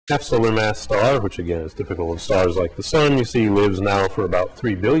half-solar mass star, which again is typical of stars like the Sun. You see lives now for about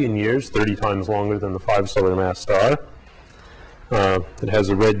 3 billion years, 30 times longer than the 5-solar mass star. It has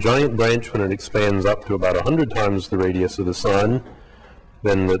a red giant branch when it expands up to about 100 times the radius of the Sun.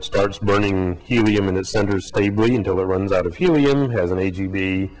 Then it starts burning helium in its center stably until it runs out of helium, has an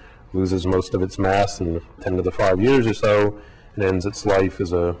AGB, loses most of its mass in 10 to the 5 years or so, and ends its life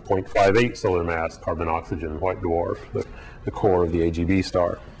as a 0.58 solar mass carbon-oxygen white dwarf, the core of the AGB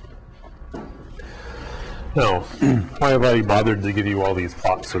star. Now, why have I bothered to give you all these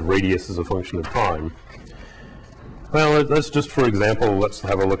plots of radius as a function of time? Well, let's just, for example, let's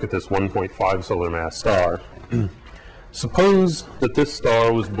have a look at this 1.5 solar mass star. Suppose that this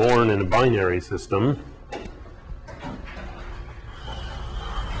star was born in a binary system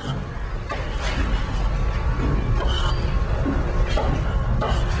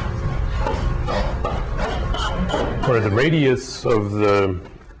where the radius of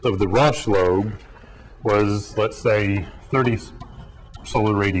the Roche lobe was, let's say, 30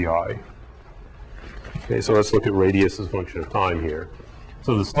 solar radii. Okay, so let's look at radius as a function of time here.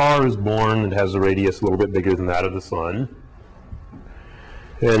 So the star is born, it has a radius a little bit bigger than that of the Sun,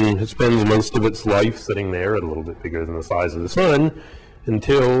 and it spends most of its life sitting there at a little bit bigger than the size of the Sun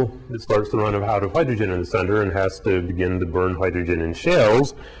until it starts to run out of hydrogen in the center and has to begin to burn hydrogen in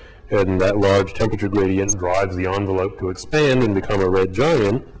shells, and that large temperature gradient drives the envelope to expand and become a red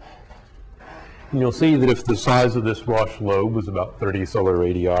giant. And you'll see that if the size of this Roche lobe was about 30 solar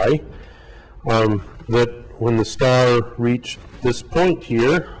radii, that when the star reached this point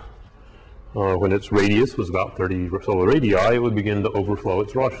here, when its radius was about 30 solar radii, it would begin to overflow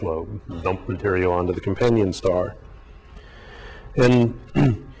its Roche lobe, dump material onto the companion star. And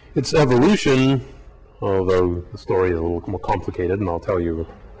its evolution, although the story is a little more complicated, and I'll tell you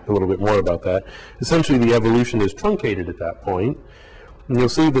a little bit more about that, essentially the evolution is truncated at that point. And you'll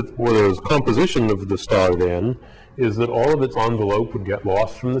see that the composition of the star then is that all of its envelope would get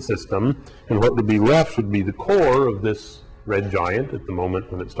lost from the system, and what would be left would be the core of this red giant at the moment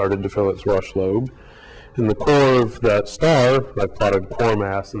when it started to fill its Roche lobe. And the core of that star, I've plotted core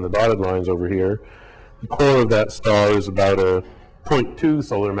mass in the dotted lines over here, the core of that star is about a 0.2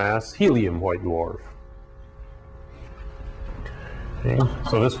 solar mass helium white dwarf. Okay,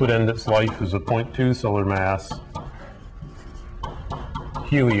 so this would end its life as a 0.2 solar mass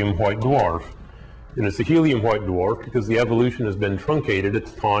helium white dwarf. And it's a helium white dwarf because the evolution has been truncated at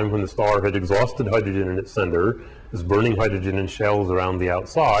the time when the star had exhausted hydrogen in its center, is burning hydrogen in shells around the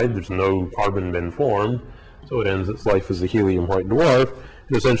outside. There's no carbon been formed, so it ends its life as a helium white dwarf.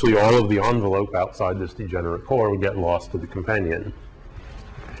 And essentially all of the envelope outside this degenerate core would get lost to the companion.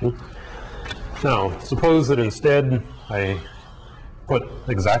 Okay. Now, suppose that instead I put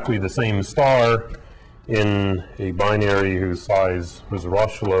exactly the same star in a binary whose size, whose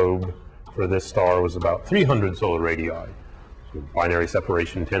Roche lobe for this star was about 300 solar radii. So binary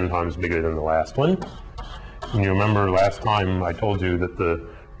separation 10 times bigger than the last one. And you remember last time I told you that the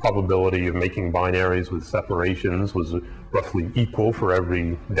probability of making binaries with separations was roughly equal for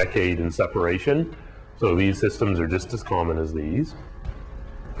every decade in separation. So these systems are just as common as these.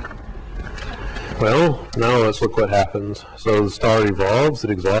 Well, now let's look what happens. So the star evolves, it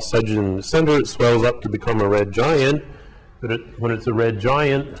exhausts hydrogen in the center, it swells up to become a red giant. But when it's a red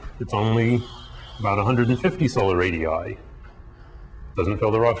giant, it's only about 150 solar radii. Doesn't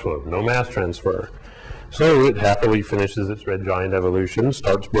fill the Roche lobe, no mass transfer. So it happily finishes its red giant evolution,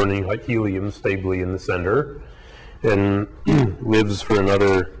 starts burning helium stably in the center, and lives for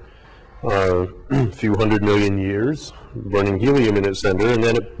another few 100 million years, burning helium in its center, and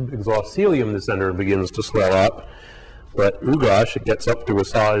then it exhausts helium in the center and begins to swell up. But, oh gosh, it gets up to a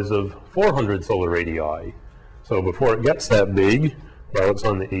size of 400 solar radii. So before it gets that big, while it's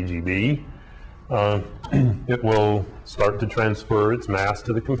on the AGB, it will start to transfer its mass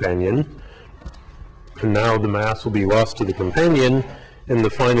to the companion. And now the mass will be lost to the companion, and the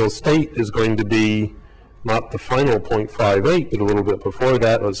final state is going to be not the final 0.58, but a little bit before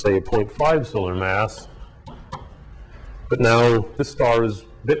that, let's say a 0.5 solar mass. But now this star is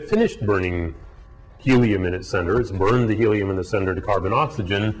finished burning helium in its center. It's burned the helium in the center to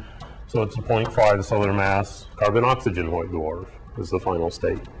carbon-oxygen, so it's a 0.5 solar mass carbon-oxygen white dwarf is the final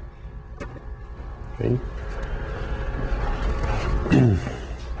state. Okay.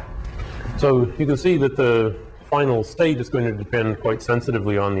 So you can see that the final state is going to depend quite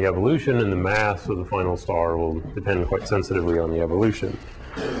sensitively on the evolution, and the mass of the final star will depend quite sensitively on the evolution.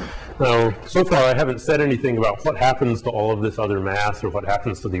 Now, so far I haven't said anything about what happens to all of this other mass, or what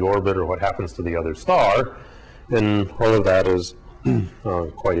happens to the orbit, or what happens to the other star, and all of that is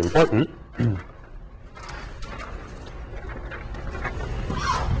quite important.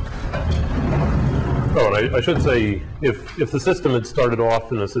 Oh, and I should say, if the system had started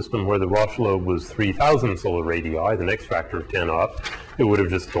off in a system where the Roche lobe was 3,000 solar radii, the next factor of 10 up, it would have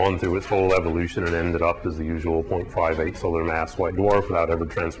just gone through its whole evolution and ended up as the usual 0.58 solar mass white dwarf without ever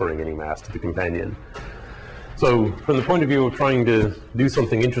transferring any mass to the companion. So from the point of view of trying to do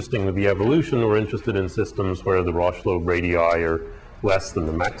something interesting with the evolution, we're interested in systems where the Roche lobe radii are less than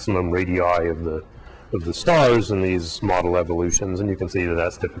the maximum radii of the stars in these model evolutions, and you can see that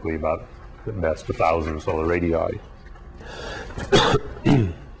that's typically about at best 1,000 solar radii.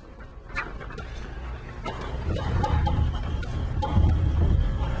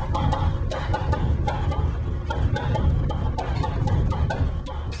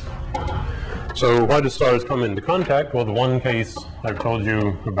 So why do stars come into contact? Well, the one case I've told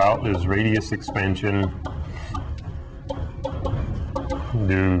you about is radius expansion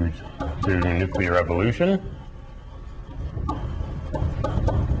due to nuclear evolution.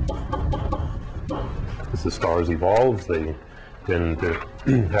 As the stars evolve, they tend to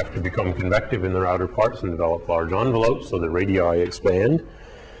have to become convective in their outer parts and develop large envelopes so that radii expand.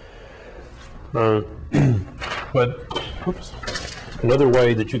 But another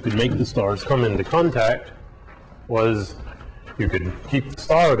way that you could make the stars come into contact was you could keep the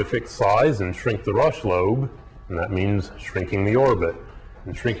star at a fixed size and shrink the Roche lobe, and that means shrinking the orbit.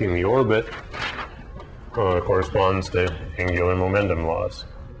 And shrinking the orbit corresponds to angular momentum loss.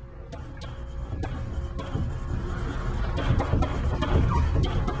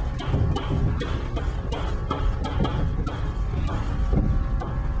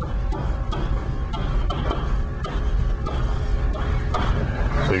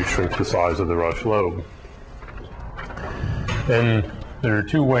 So you shrink the size of the Roche lobe. And there are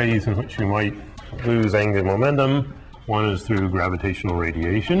two ways in which you might lose angular momentum. One is through gravitational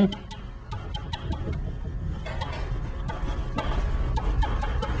radiation.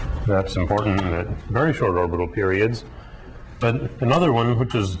 That's important at very short orbital periods. But another one,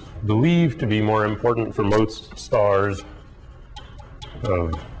 which is believed to be more important for most stars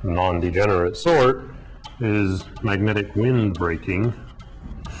of non-degenerate sort, is magnetic wind breaking.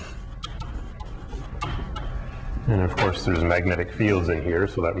 And of course there's magnetic fields in here,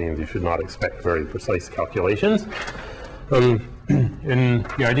 so that means you should not expect very precise calculations. And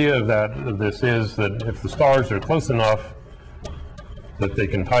the idea of this is that if the stars are close enough that they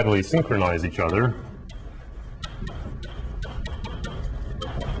can tidally synchronize each other,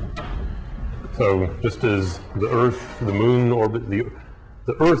 so just as the Earth, the Moon orbit, the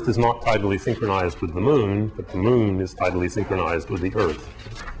Earth is not tidally synchronized with the Moon, but the Moon is tidally synchronized with the Earth.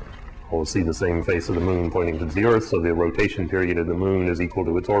 We'll see the same face of the Moon pointing to the Earth, so the rotation period of the Moon is equal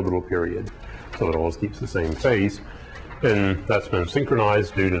to its orbital period. So it always keeps the same face. And that's been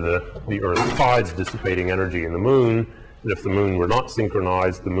synchronized due to the Earth's tides dissipating energy in the Moon. And if the Moon were not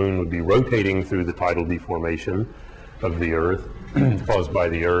synchronized, the Moon would be rotating through the tidal deformation of the Earth, caused by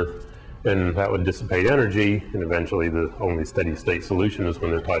the Earth, and that would dissipate energy, and eventually the only steady state solution is when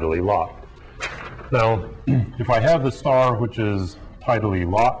they're tidally locked. Now, if I have the star which is tidally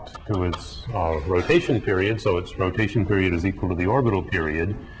locked to its rotation period, so its rotation period is equal to the orbital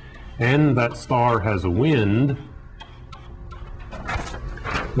period, and that star has a wind,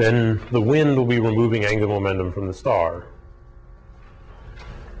 then the wind will be removing angular momentum from the star.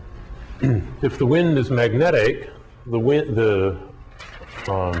 If the wind is magnetic, the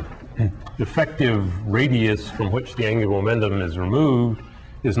effective radius from which the angular momentum is removed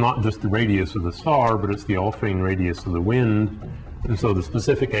is not just the radius of the star, but it's the Alfvén radius of the wind. And so the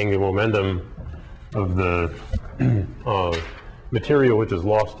specific angular momentum of the material which is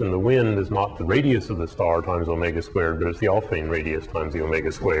lost in the wind is not the radius of the star times omega squared, but it's the Alfvén radius times the omega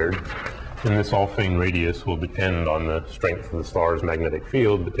squared. And this Alfvén radius will depend on the strength of the star's magnetic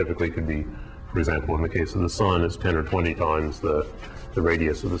field, but typically could be, for example, in the case of the sun, it's 10 or 20 times the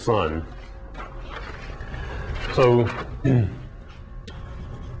radius of the sun. So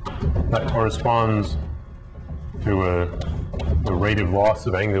that corresponds to a rate of loss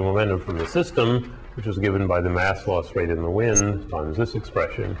of angular momentum from the system, which is given by the mass loss rate in the wind times this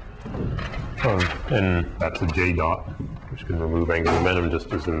expression. And that's a J dot, which can remove angular momentum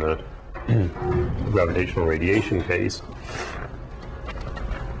just as in the gravitational radiation case.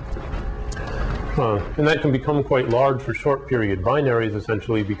 And that can become quite large for short period binaries,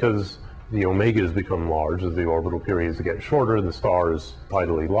 essentially because the omegas become large as the orbital periods get shorter, the star is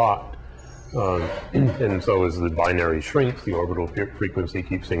tidally locked. And so as the binary shrinks, the orbital frequency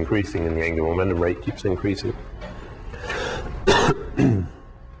keeps increasing and the angular momentum rate keeps increasing.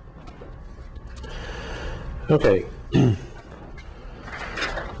 Okay.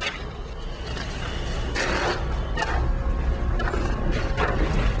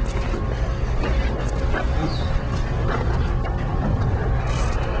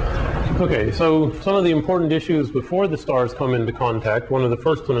 Okay, so some of the important issues before the stars come into contact, one of the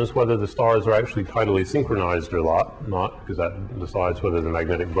first one is whether the stars are actually tidally synchronized or not, because that decides whether the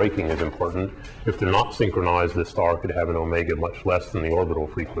magnetic braking is important. If they're not synchronized, the star could have an omega much less than the orbital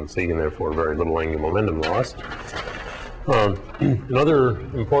frequency, and therefore very little angular momentum loss. Another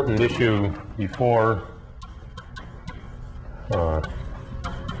important issue before the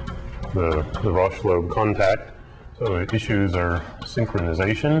Roche lobe contact, so issues are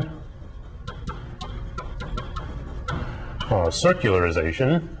synchronization,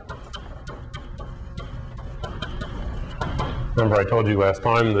 circularization. Remember I told you last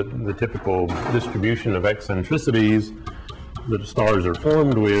time that the typical distribution of eccentricities that stars are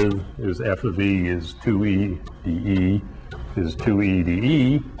formed with is f of e is 2e dE is 2e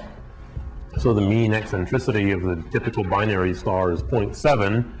dE. So the mean eccentricity of the typical binary star is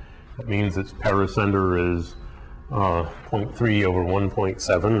 0.7. That means its pericenter is 0.3 over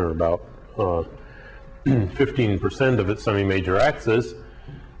 1.7, or about 15% of its semi-major axis.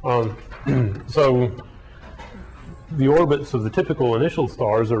 So the orbits of the typical initial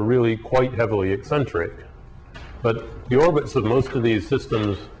stars are really quite heavily eccentric. But the orbits of most of these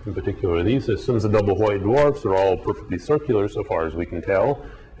systems, in particular these systems, the double white dwarfs, are all perfectly circular so far as we can tell.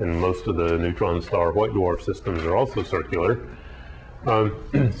 And most of the neutron star white dwarf systems are also circular.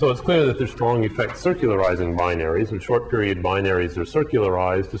 So it's clear that there's strong effects circularizing binaries, and short period binaries are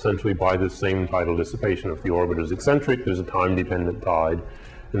circularized essentially by this same tidal dissipation. If the orbit is eccentric, there's a time-dependent tide,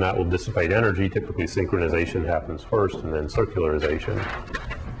 and that will dissipate energy. Typically synchronization happens first and then circularization.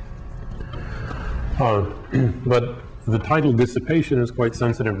 But the tidal dissipation is quite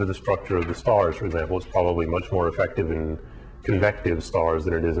sensitive to the structure of the stars. For example, it's probably much more effective in convective stars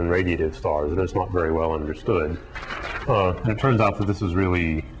than it is in radiative stars, and it's not very well understood. And it turns out that this is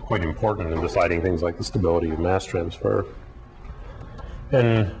really quite important in deciding things like the stability of mass transfer.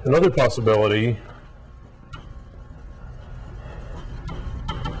 And another possibility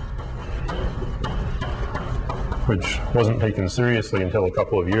which wasn't taken seriously until a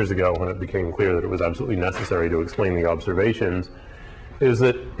couple of years ago when it became clear that it was absolutely necessary to explain the observations, is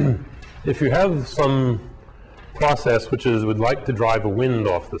that if you have some process which would like to drive a wind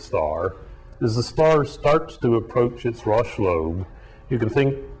off the star, as the star starts to approach its Roche lobe, you can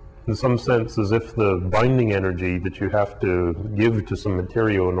think in some sense as if the binding energy that you have to give to some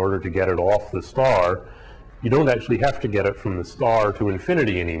material in order to get it off the star, you don't actually have to get it from the star to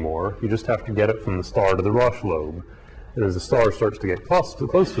infinity anymore. You just have to get it from the star to the Roche lobe. And as the star starts to get close to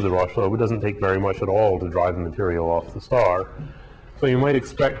the Roche lobe, it doesn't take very much at all to drive the material off the star. So you might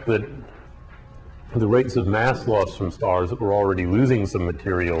expect that the rates of mass loss from stars that were already losing some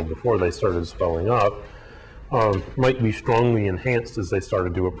material before they started swelling up might be strongly enhanced as they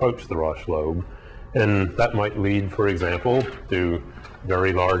started to approach the Roche lobe. And that might lead, for example, to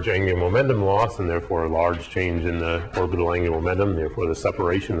very large angular momentum loss, and therefore a large change in the orbital angular momentum, therefore the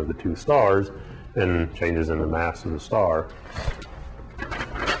separation of the two stars, and changes in the mass of the star.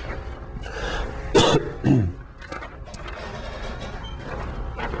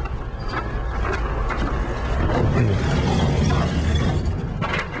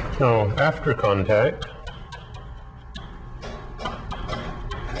 Now, after contact,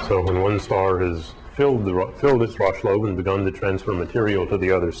 so when one star has filled its Roche lobe and begun to transfer material to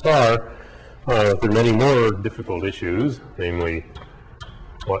the other star, there are many more difficult issues, namely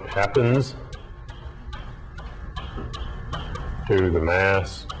what happens to the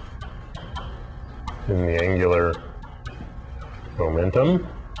mass in the angular momentum.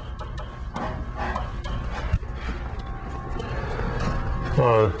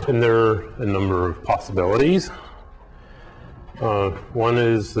 And there are a number of possibilities. One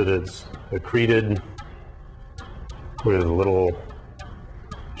is that it's accreted with little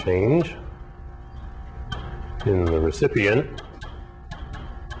change in the recipient.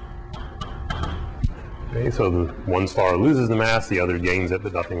 Okay, so the one star loses the mass, the other gains it,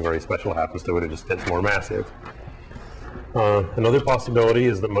 but nothing very special happens to it, it just gets more massive. Another possibility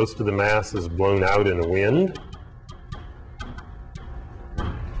is that most of the mass is blown out in a wind,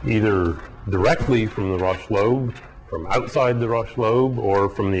 either directly from the Roche lobe, from outside the Roche lobe, or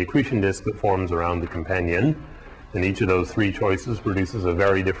from the accretion disk that forms around the companion. And each of those three choices produces a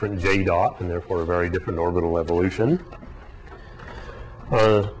very different J dot, and therefore a very different orbital evolution.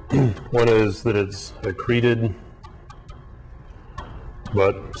 One is that it's accreted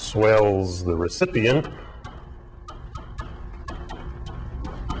but swells the recipient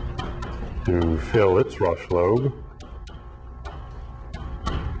to fill its Roche lobe,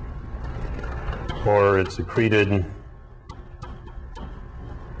 or it's accreted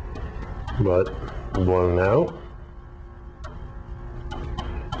but blown out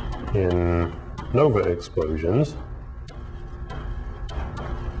in nova explosions.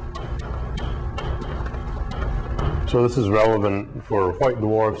 So this is relevant for white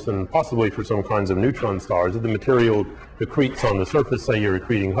dwarfs and possibly for some kinds of neutron stars. If the material accretes on the surface, say you're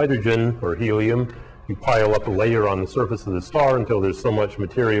accreting hydrogen or helium, you pile up a layer on the surface of the star until there's so much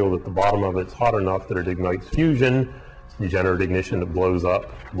material that the bottom of it's hot enough that it ignites fusion. It's degenerate ignition that blows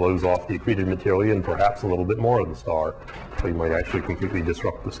off the accreted material and perhaps a little bit more of the star. So you might actually completely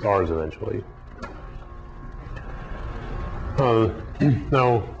disrupt the stars eventually.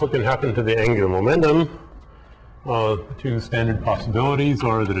 Now, what can happen to the angular momentum? The two standard possibilities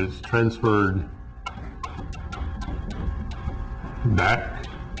are that it's transferred back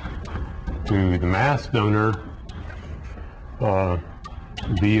to the mass donor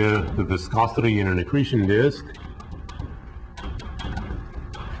via the viscosity in an accretion disk,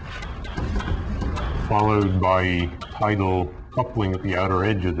 followed by tidal coupling at the outer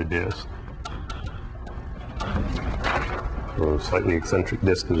edge of the disk. So a slightly eccentric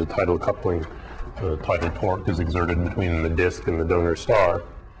disk is a tidal coupling. The tidal torque is exerted between the disk and the donor star.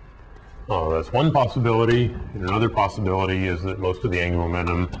 That's one possibility. And another possibility is that most of the angular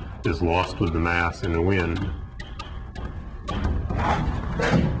momentum is lost with the mass in the wind.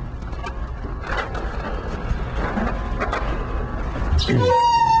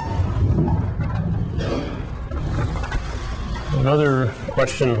 Another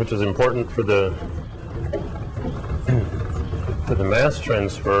question which is important for the mass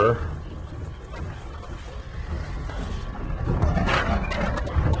transfer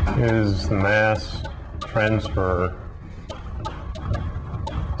is the mass transfer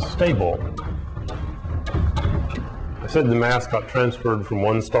stable? I said the mass got transferred from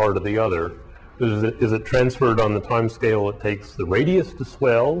one star to the other. Is it transferred on the time scale it takes the radius to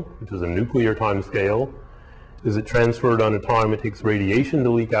swell, which is a nuclear time scale? Is it transferred on a time it takes radiation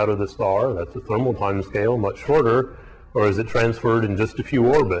to leak out of the star? That's a thermal time scale, much shorter. Or is it transferred in just a few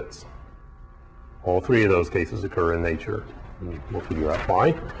orbits? All three of those cases occur in nature. And we'll figure out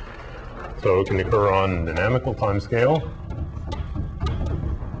why. So it can occur on dynamical time scale,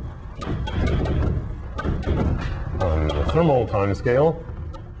 on the thermal time scale,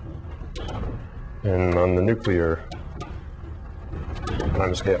 and on the nuclear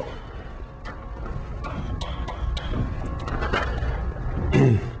time scale.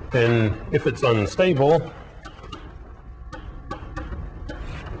 And if it's unstable,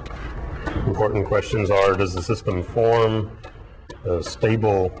 important questions are, does the system form a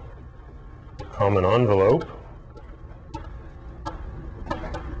stable common envelope?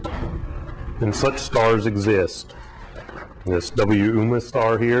 And such stars exist. This W Uma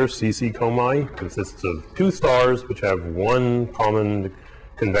star here, CC Commi, consists of two stars which have one common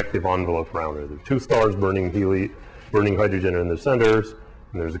convective envelope around it. There are two stars burning hydrogen in their centers,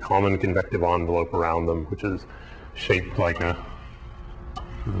 and there's a common convective envelope around them, which is shaped like a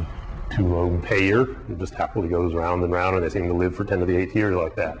two-lobe pear. It just happily goes round and round, and they seem to live for 10 to the 8th years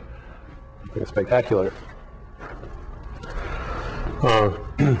like that. Something spectacular.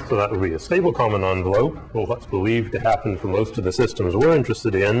 So that would be a stable common envelope. Well, what's believed to happen for most of the systems we're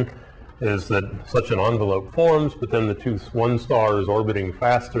interested in is that such an envelope forms, but then one star is orbiting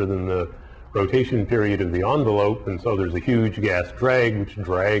faster than the rotation period of the envelope, and so there's a huge gas drag which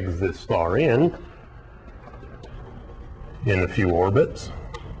drags this star in a few orbits.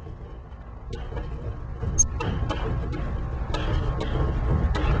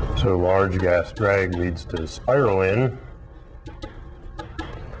 So large gas drag leads to spiral in.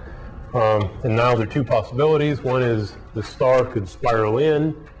 And now there are two possibilities. One is the star could spiral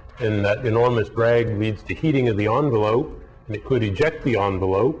in, and that enormous drag leads to heating of the envelope, and it could eject the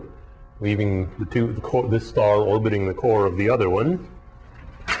envelope, leaving this star orbiting the core of the other one.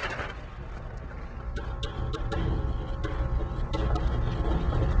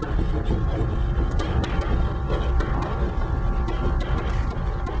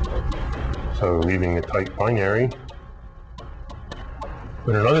 So leaving a tight binary.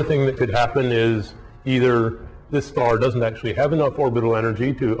 But another thing that could happen is either this star doesn't actually have enough orbital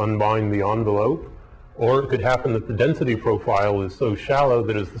energy to unbind the envelope, or it could happen that the density profile is so shallow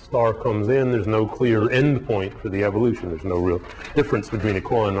that as the star comes in, there's no clear end point for the evolution. There's no real difference between a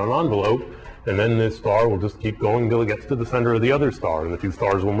core and an envelope, and then this star will just keep going until it gets to the center of the other star, and the two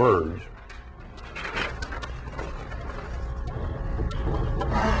stars will merge.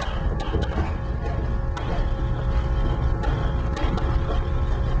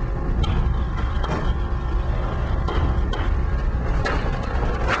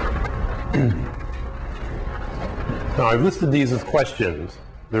 Now, I've listed these as questions.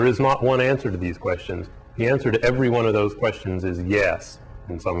 There is not one answer to these questions. The answer to every one of those questions is yes.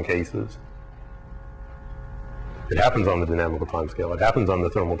 in some cases. It happens on the dynamical timescale, it happens on the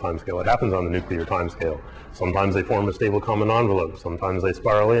thermal timescale, it happens on the nuclear timescale. Sometimes they form a stable common envelope, sometimes they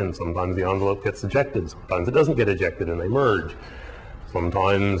spiral in, sometimes the envelope gets ejected, sometimes it doesn't get ejected and they merge.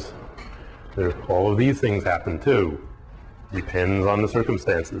 Sometimes all of these things happen too. Depends on the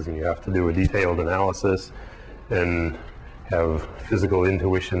circumstances, and you have to do a detailed analysis and have physical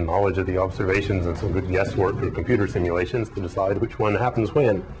intuition, knowledge of the observations, and some good guesswork through computer simulations to decide which one happens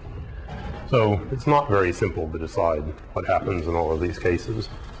when. So it's not very simple to decide what happens in all of these cases.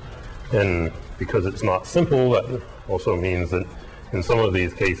 And because it's not simple, that also means that in some of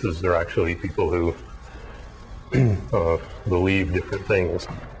these cases there are actually people who believe different things.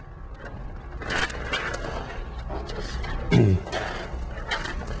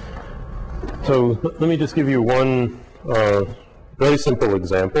 So let me just give you one very simple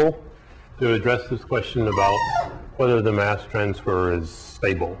example to address this question about whether the mass transfer is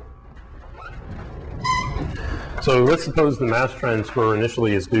stable. So let's suppose the mass transfer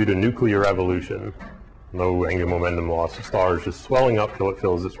initially is due to nuclear evolution. No angular momentum loss. The star is just swelling up till it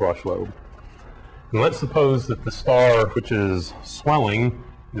fills its rush lobe. And let's suppose that the star, which is swelling,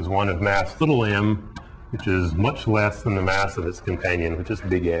 is one of mass little m, which is much less than the mass of its companion, which is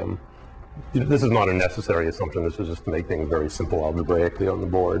big M. This is not a necessary assumption. This is just to make things very simple algebraically on the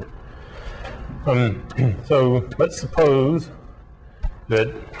board. So let's suppose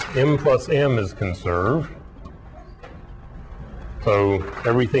that m plus m is conserved. So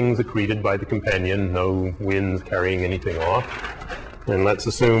everything's accreted by the companion, no winds carrying anything off. And let's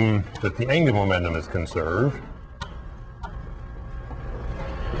assume that the angular momentum is conserved.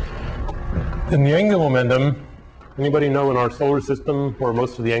 In the angular momentum, anybody know in our solar system where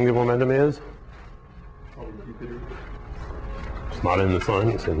most of the angular momentum is? It's not in the sun,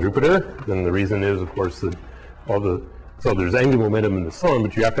 it's in Jupiter. Then the reason is, of course, that so there's angular momentum in the sun,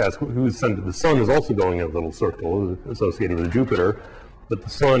 but you have to ask who's centered. The sun is also going in a little circle associated with Jupiter, but the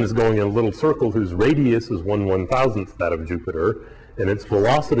sun is going in a little circle whose radius is 1/1000th that of Jupiter, and its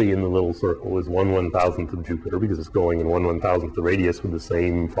velocity in the little circle is 1/1000th of Jupiter because it's going in 1/1000th the radius with the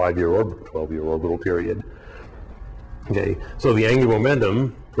same 5-year orbital, 12-year orbital period. Okay, so the angular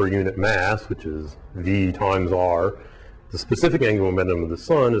momentum per unit mass, which is v times r, the specific angular momentum of the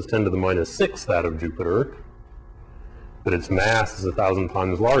sun is 10 to the minus 6 that of Jupiter, but its mass is 1,000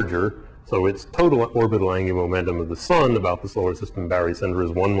 times larger, so its total orbital angular momentum of the sun about the solar system barycenter is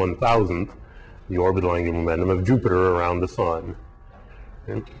 1/1000th the orbital angular momentum of Jupiter around the sun.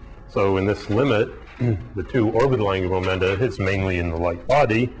 Okay. So in this limit, the two orbital angular momenta hits mainly in the light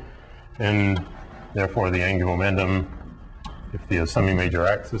body, and therefore the angular momentum, if the semi-major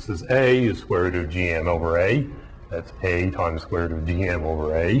axis is a, is square root of gm over a. That's a times square root of gm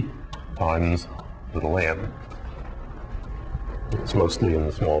over a times little m. It's mostly in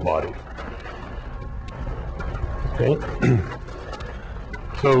the small body. Okay.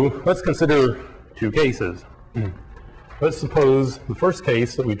 So let's consider two cases. Let's suppose the first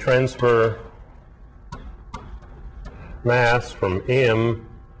case that we transfer mass from m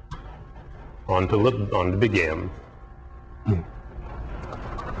onto big M.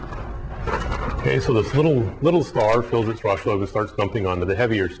 Okay, so this little star fills its rush lobe and starts dumping onto the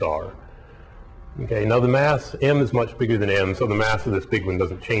heavier star. Okay, now the mass, m is much bigger than m, so the mass of this big one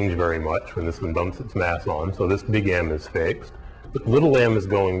doesn't change very much when this one dumps its mass on, so this big M is fixed. But little m is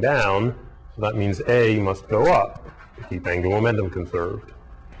going down, so that means A must go up to keep angular momentum conserved.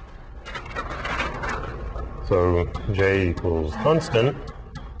 So J equals constant,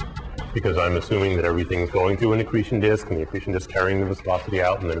 because I'm assuming that everything's going through an accretion disk, and the accretion disk carrying the viscosity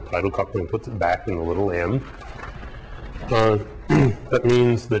out, and then a tidal coupling puts it back in the little m. That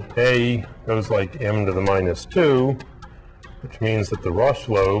means that A goes like m to the minus 2, which means that the rush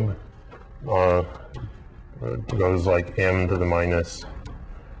lobe goes like m to the minus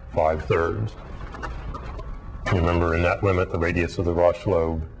 5/3. Remember, in that limit, the radius of the rush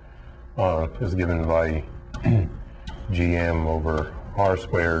lobe is given by gm over r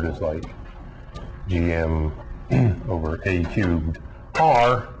squared is like gm over a cubed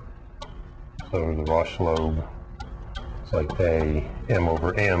r. So the rush lobe is like a m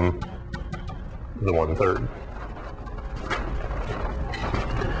over m to the 1/3.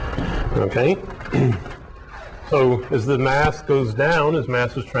 Okay. So as the mass goes down, as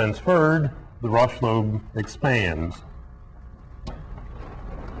mass is transferred, the rush lobe expands.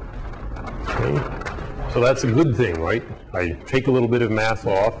 Okay. So that's a good thing, right? I take a little bit of mass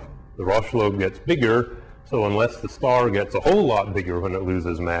off, the rush lobe gets bigger, so unless the star gets a whole lot bigger when it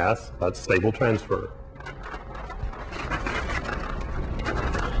loses mass, that's stable transfer.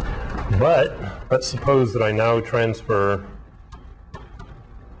 But let's suppose that I now transfer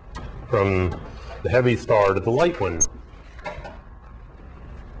from the heavy star to the light one.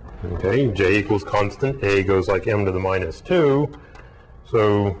 Okay, J equals constant, A goes like m to the minus 2,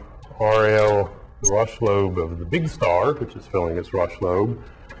 so RL, the rush lobe of the big star, which is filling its rush lobe,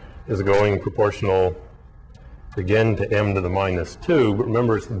 is going proportional again to m to the minus 2, but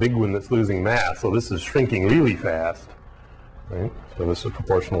remember it's the big one that's losing mass, so this is shrinking really fast, right? So this is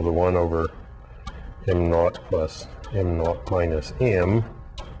proportional to 1 over m naught plus m naught minus m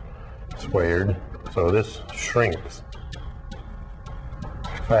squared, so this shrinks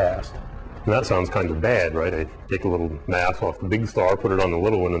fast. And that sounds kind of bad, right? I take a little mass off the big star, put it on the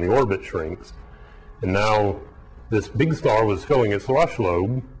little one, and the orbit shrinks. And now this big star was filling its rush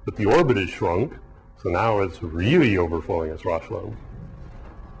lobe, but the orbit is shrunk, so now it's really overflowing its rush lobe.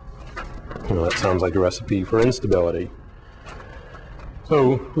 That sounds like a recipe for instability.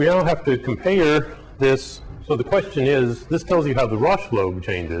 So we now have to compare this. So the question is, this tells you how the rush lobe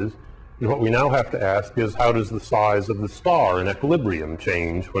changes, and what we now have to ask is, how does the size of the star in equilibrium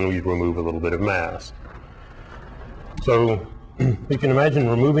change when we remove a little bit of mass? So you can imagine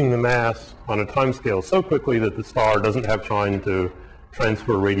removing the mass on a time scale so quickly that the star doesn't have time to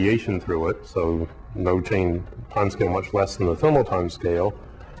transfer radiation through it, so no change, time scale much less than the thermal time scale.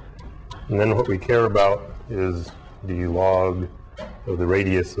 And then what we care about is the log of the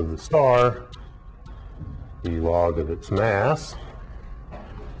radius of the star, the log of its mass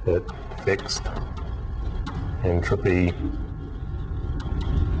at fixed entropy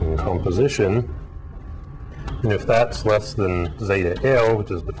and composition. And if that's less than zeta L,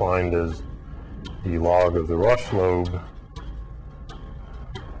 which is defined as the log of the rush lobe,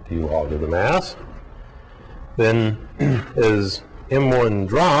 the log of the mass, then as M1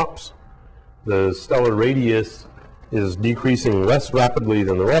 drops, the stellar radius is decreasing less rapidly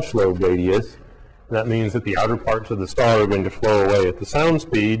than the rush lobe radius. And that means that the outer parts of the star are going to flow away at the sound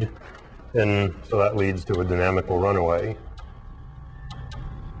speed, and so that leads to a dynamical runaway.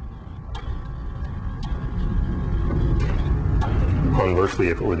 Conversely,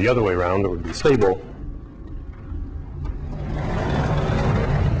 if it were the other way around, it would be stable.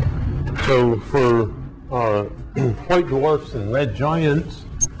 So for white dwarfs and red giants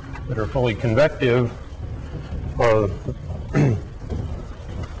that are fully convective,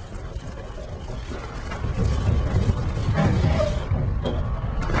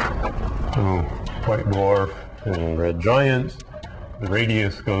 white dwarf and red giants, the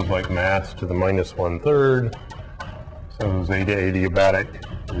radius goes like mass to the minus 1/3, so zeta adiabatic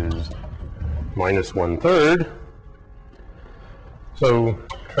is minus 1/3. So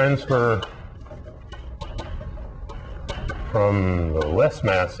transfer from the less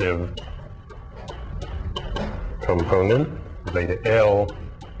massive component, zeta L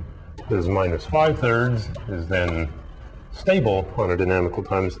is minus 5/3, is then stable on a dynamical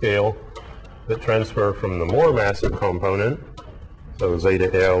time scale. That transfer from the more massive component, so zeta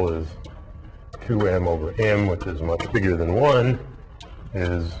L is 2m over m, which is much bigger than 1,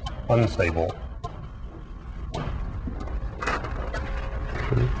 is unstable.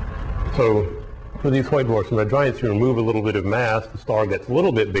 So for these white dwarfs and red giants, you remove a little bit of mass, the star gets a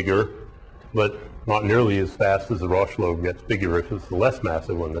little bit bigger, but not nearly as fast as the rush lobe gets bigger if it's the less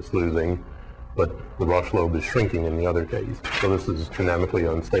massive one that's losing, but the rush lobe is shrinking in the other case. So this is dynamically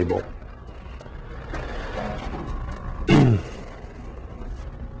unstable.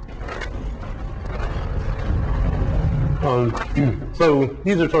 So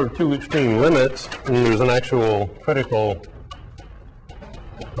these are sort of two extreme limits, and there's an actual critical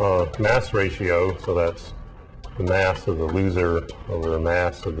mass ratio, so that's the mass of the loser over the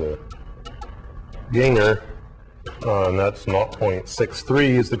mass of the gainer, and that's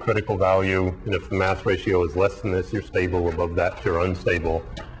 0.63 is the critical value, and if the mass ratio is less than this, you're stable. Above that, you're unstable.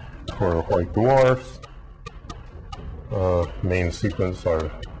 For white dwarfs, main sequence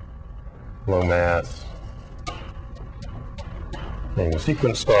are low mass main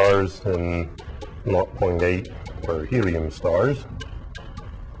sequence stars and 0.8 for helium stars.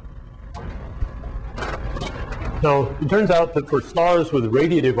 Now, it turns out that for stars with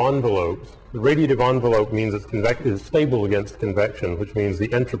radiative envelopes, the radiative envelope means it's stable against convection, which means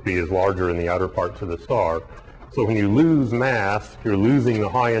the entropy is larger in the outer parts of the star. So when you lose mass, you're losing the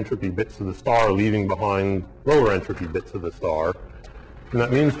high entropy bits of the star, leaving behind lower entropy bits of the star. And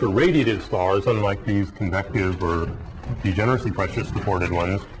that means for radiative stars, unlike these convective or degeneracy pressure supported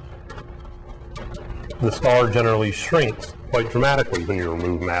ones, the star generally shrinks quite dramatically when you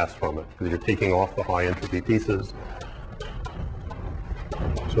remove mass from it, because you're taking off the high entropy pieces.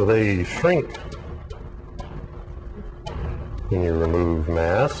 So they shrink when you remove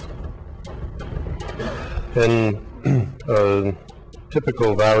mass. And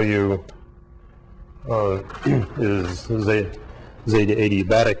typical value is zeta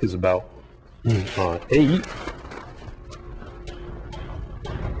adiabatic is about 8.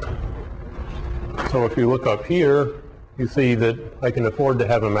 So if you look up here, you see that I can afford to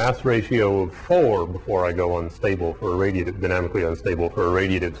have a mass ratio of 4 before I go unstable for a radiative, dynamically unstable for a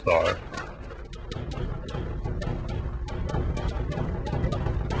radiative star.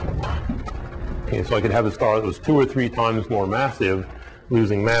 Okay, so I could have a star that was 2 or 3 times more massive,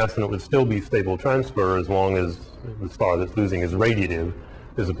 losing mass, and it would still be stable transfer as long as the star that's losing is radiative,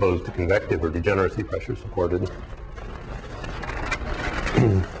 as opposed to convective or degeneracy pressure supported.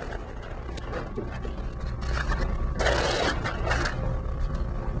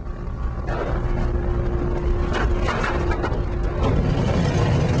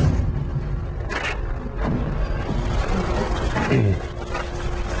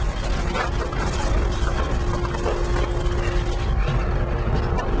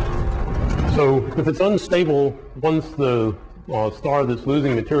 So if it's unstable, once the star that's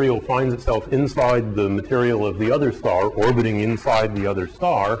losing material finds itself inside the material of the other star, orbiting inside the other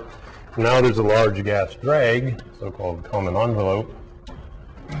star, now there's a large gas drag, so-called common envelope,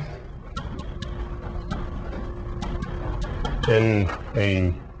 and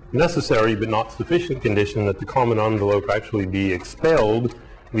a necessary but not sufficient condition that the common envelope actually be expelled,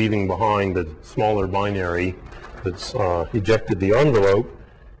 leaving behind the smaller binary that's ejected the envelope,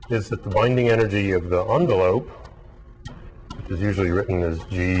 is that the binding energy of the envelope, which is usually written as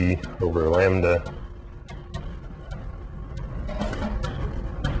G over lambda.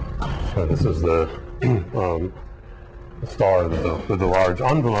 So this is the star with the large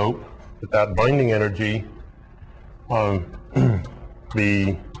envelope, that binding energy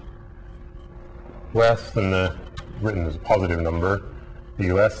be less than the, written as a positive number,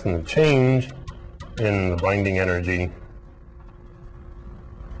 be less than the change in the binding energy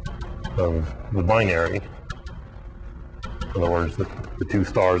of the binary. In other words, the 2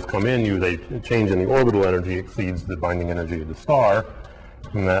 stars come in, a change in the orbital energy exceeds the binding energy of the star,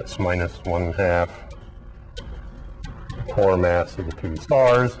 and that's minus 1/2 core mass of the 2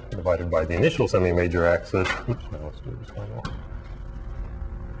 stars divided by the initial semi-major axis. Oops, now let's do this one more.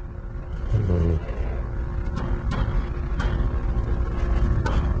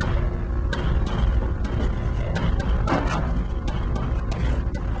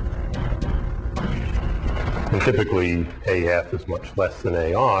 And typically, AF is much less than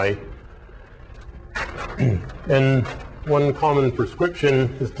AI. And one common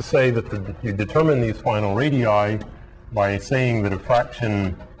prescription is to say that you determine these final radii by saying that a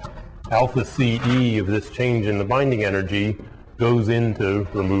fraction alpha CE of this change in the binding energy goes into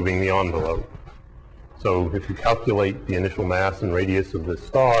removing the envelope. So if you calculate the initial mass and radius of this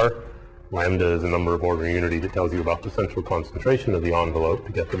star, lambda is a number of order unity that tells you about the central concentration of the envelope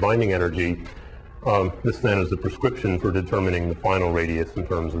to get the binding energy. This then is a prescription for determining the final radius in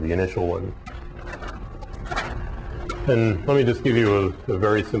terms of the initial one. And let me just give you a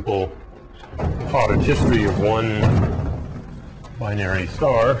very simple cottage history of one binary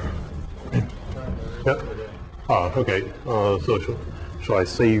star. Yep. Okay. So shall I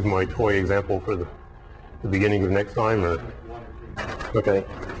save my toy example for the beginning of next time, or? Okay.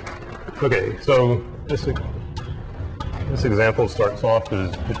 Okay. So this example starts off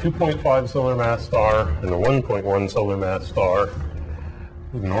as a 2.5 solar mass star and a 1.1 solar mass star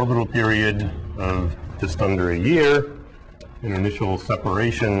with an orbital period of just under a year. An initial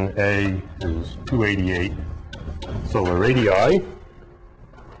separation A is 288 solar radii.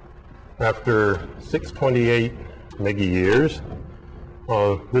 After 628 megayears,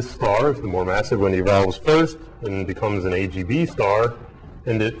 this star, the more massive one, evolves first and becomes an AGB star,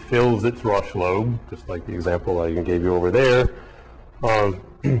 and it fills its rush lobe, just like the example I gave you over there.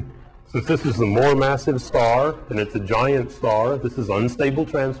 Since this is the more massive star, and it's a giant star, this is unstable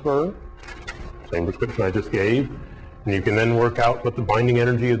transfer, same description I just gave. And you can then work out what the binding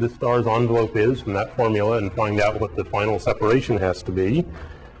energy of this star's envelope is from that formula and find out what the final separation has to be.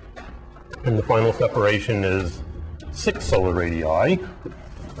 And the final separation is 6 solar radii.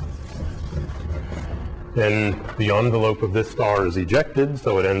 And the envelope of this star is ejected,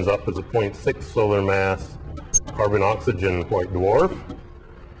 so it ends up as a 0.6 solar mass carbon-oxygen white dwarf.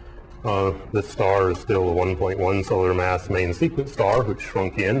 This star is still a 1.1 solar mass main sequence star, which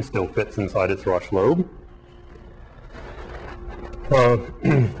shrunk in, still fits inside its rush lobe.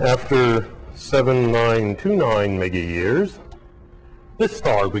 After 7929 megayears, this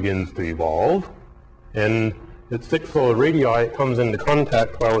star begins to evolve, and at 6 solar radii it comes into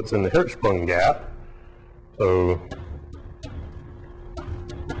contact while it's in the Hertzsprung gap. So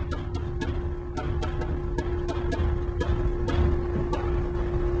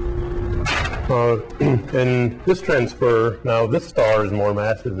And this transfer, now this star is more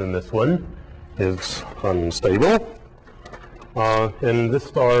massive than this one, is unstable. And this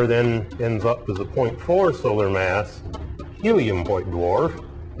star then ends up as a 0.4 solar mass helium white dwarf.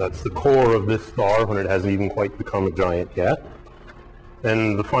 That's the core of this star when it hasn't even quite become a giant yet.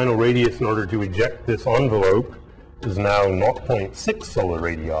 And the final radius in order to eject this envelope is now 0.6 solar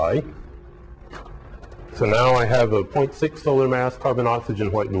radii. So now I have a 0.6 solar mass carbon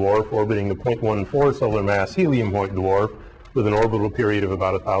oxygen white dwarf orbiting the 0.14 solar mass helium white dwarf with an orbital period of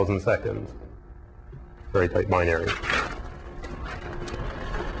about 1,000 seconds. Very tight binary.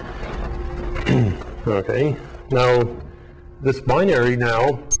 Okay, now this binary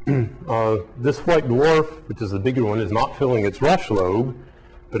now, this white dwarf, which is the bigger one, is not filling its rush lobe,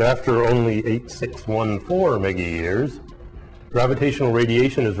 but after only 8614 megayears, gravitational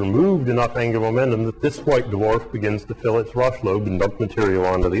radiation has removed enough angular momentum that this white dwarf begins to fill its rush lobe and dump material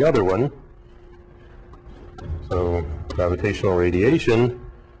onto the other one. So gravitational radiation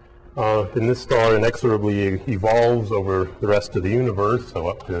in this star inexorably evolves over the rest of the universe, so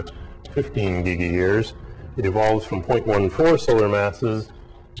up to 15 gigayears. It evolves from 0.14 solar masses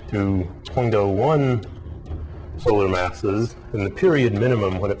to 0.01 solar masses, and the period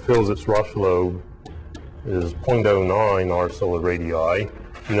minimum when it fills its rush lobe is 0.09 R solar radii.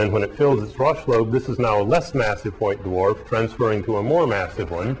 And then when it fills its rush lobe, this is now a less massive white dwarf transferring to a more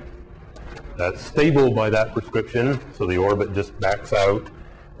massive one. That's stable by that prescription, so the orbit just backs out,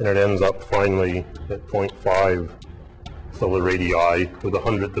 and it ends up finally at 0.5 solar radii with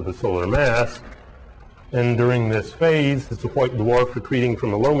 1/100th of a solar mass. And during this phase, it's a white dwarf retreating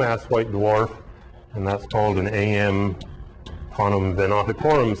from a low-mass white dwarf, and that's called an AM quantum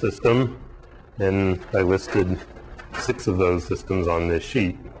venaticorum system. And I listed 6 of those systems on this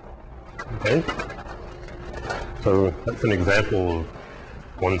sheet. Okay? So that's an example of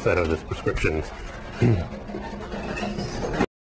one set of the prescriptions.